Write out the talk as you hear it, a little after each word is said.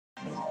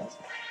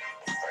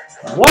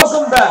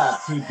Welcome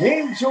back to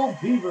Game Show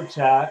Beaver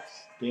Chats.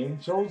 Game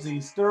Show's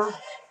Easter.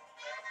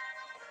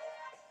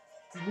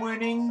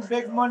 Winning,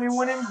 big money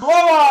winning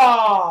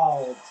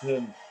blowout.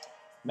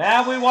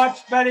 Man, we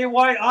watched Betty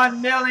White on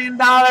 $1 Million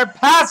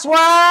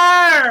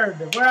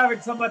Password. We're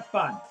having so much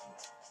fun.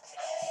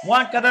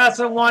 One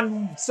contestant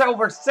won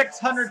over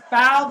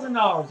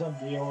 $600,000 on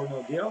Deal or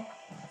No Deal.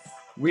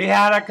 We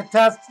had a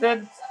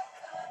contestant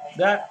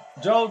that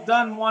Joe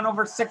Dunn won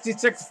over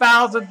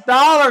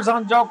 $66,000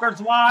 on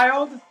Joker's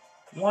Wild.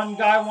 One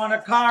guy won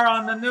a car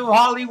on the new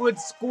Hollywood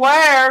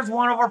Squares,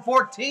 won over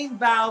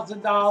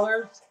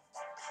 $14,000.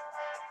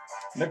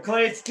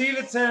 McClade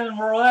Stevenson and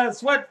Roletta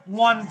Swift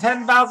won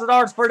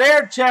 $10,000 for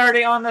their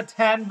charity on the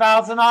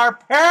 $10,000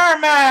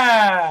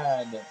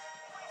 pyramid.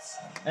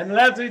 And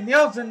Leslie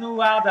Nielsen knew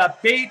how to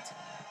beat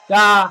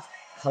the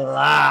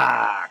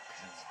clock.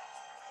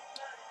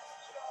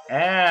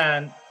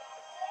 And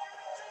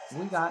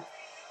we got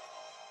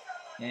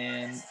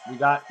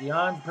the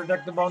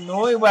unpredictable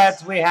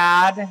newlyweds we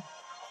had.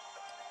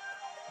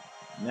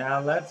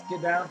 Now let's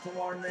get down to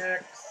our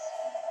next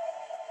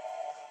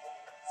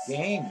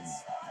game.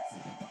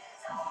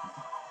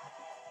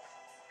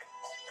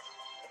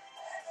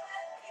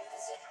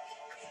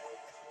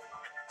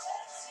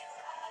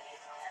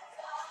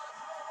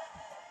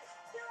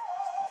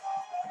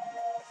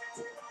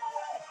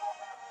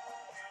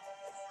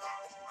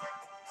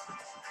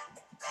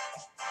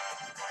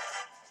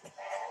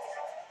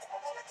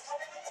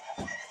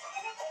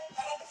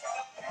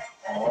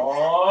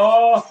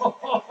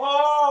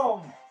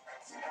 Oh!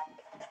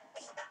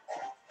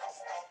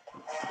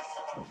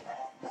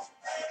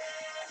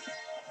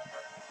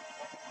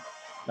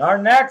 Our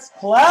next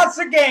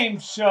classic game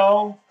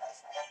show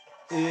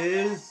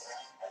is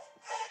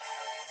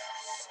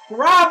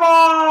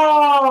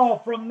Scrabble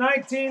from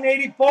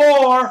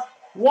 1984.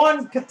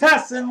 One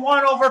contestant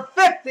won over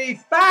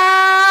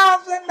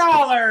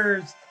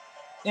 $50,000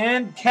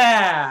 in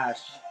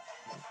cash.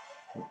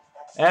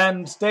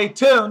 And stay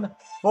tuned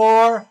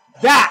for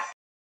that.